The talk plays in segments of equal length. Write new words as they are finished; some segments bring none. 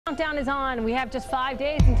Countdown is on. We have just 5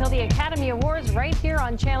 days until the Academy Awards right here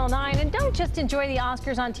on Channel 9. And don't just enjoy the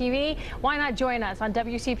Oscars on TV. Why not join us on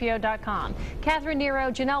WCPO.com? Catherine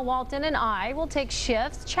Nero, Janelle Walton, and I will take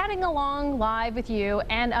shifts chatting along live with you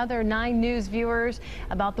and other 9 News viewers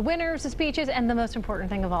about the winners, the speeches, and the most important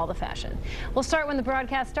thing of all, the fashion. We'll start when the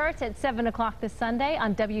broadcast starts at 7 o'clock this Sunday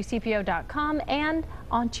on WCPO.com and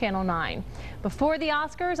on Channel 9. Before the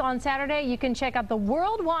Oscars on Saturday, you can check out the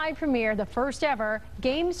worldwide premiere, the first ever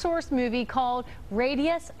game-sourced movie called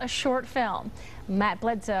Radius, a short film. Matt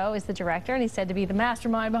Bledsoe is the director, and he's said to be the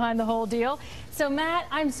mastermind behind the whole deal. So, Matt,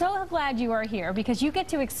 I'm so glad you are here because you get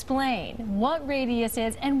to explain what Radius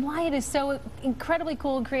is and why it is so incredibly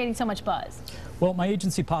cool and creating so much buzz. Well, my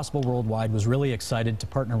agency, Possible Worldwide, was really excited to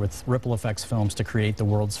partner with Ripple Effects Films to create the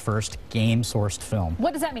world's first game-sourced film.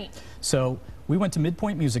 What does that mean? So, we went to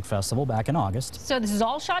Midpoint Music Festival back in August. So this is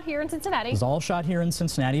all shot here in Cincinnati? It was all shot here in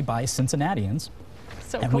Cincinnati by Cincinnatians.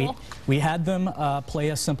 So and cool. We had them play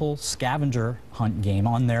a simple scavenger hunt game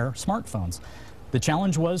on their smartphones. The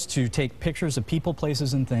challenge was to take pictures of people,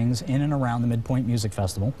 places, and things in and around the Midpoint Music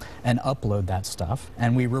Festival and upload that stuff.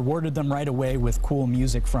 And we rewarded them right away with cool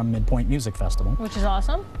music from Midpoint Music Festival. Which is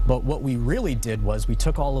awesome. But what we really did was we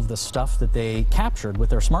took all of the stuff that they captured with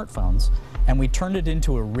their smartphones and we turned it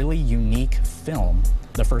into a really unique film,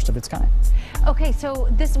 the first of its kind. Okay, so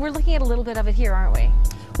we're looking at a little bit of it here, aren't we?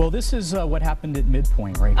 Well, this is what happened at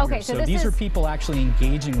Midpoint right here. Okay, so these are people actually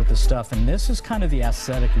engaging with the stuff, and this is kind of the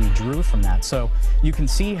aesthetic we drew from that. So you can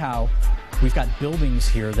see how we've got buildings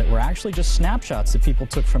here that were actually just snapshots that people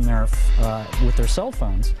took from their with their cell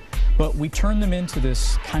phones, but we turned them into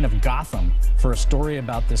this kind of Gotham for a story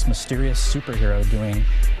about this mysterious superhero doing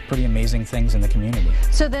pretty amazing things in the community.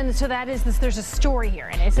 So that is this. There's a story here,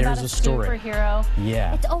 and it's about a superhero.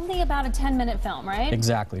 Yeah. It's only about a 10-minute film, right?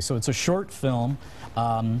 Exactly. So it's a short film,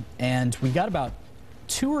 and we got about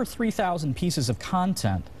 2,000 or 3,000 pieces of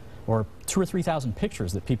content, or 2,000 or 3,000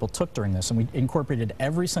 pictures that people took during this, and we incorporated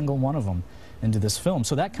every single one of them into this film.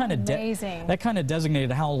 So that kind of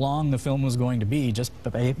designated how long the film was going to be, just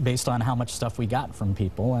based on how much stuff we got from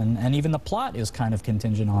people, and even the plot is kind of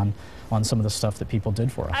contingent on some of the stuff that people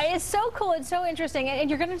did for us. It's so cool. It's so interesting. And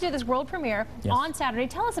you're going to do this world premiere on Saturday.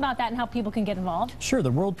 Tell us about that and how people can get involved. Sure.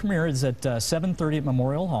 The world premiere is at 7:30 at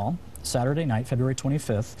Memorial Hall. Saturday night, February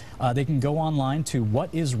 25th. They can go online to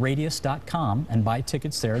whatisradius.com and buy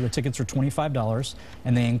tickets there. The tickets are $25,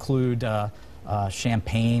 and they include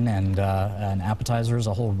champagne and appetizers,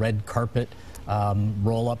 a whole red carpet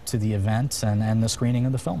roll up to the event, and the screening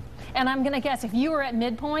of the film. And I'm going to guess if you were at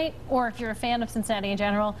Midpoint, or if you're a fan of Cincinnati in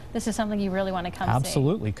general, this is something you really want to come see.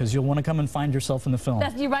 Absolutely, because you'll want to come and find yourself in the film.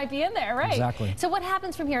 You might be in there, right? Exactly. So what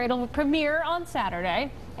happens from here? It'll premiere on Saturday,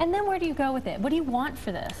 and then where do you go with it? What do you want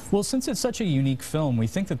for this? Well, since it's such a unique film, we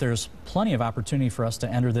think that there's plenty of opportunity for us to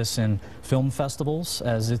enter this in film festivals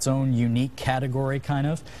as its own unique category, kind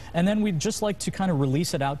of. And then we'd just like to kind of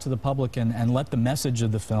release it out to the public and let the message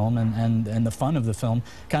of the film and the fun of the film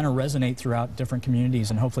kind of resonate throughout different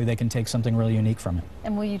communities, and hopefully they can take something really unique from it.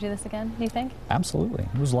 And will you do this again, do you think? Absolutely.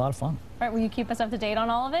 It was a lot of fun. All right, will you keep us up to date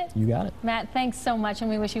on all of it? You got it. Matt, thanks so much,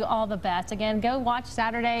 and we wish you all the best. Again, go watch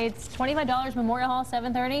Saturday. It's $25, Memorial Hall,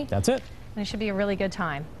 7:30. That's it. And it should be a really good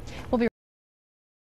time. We'll be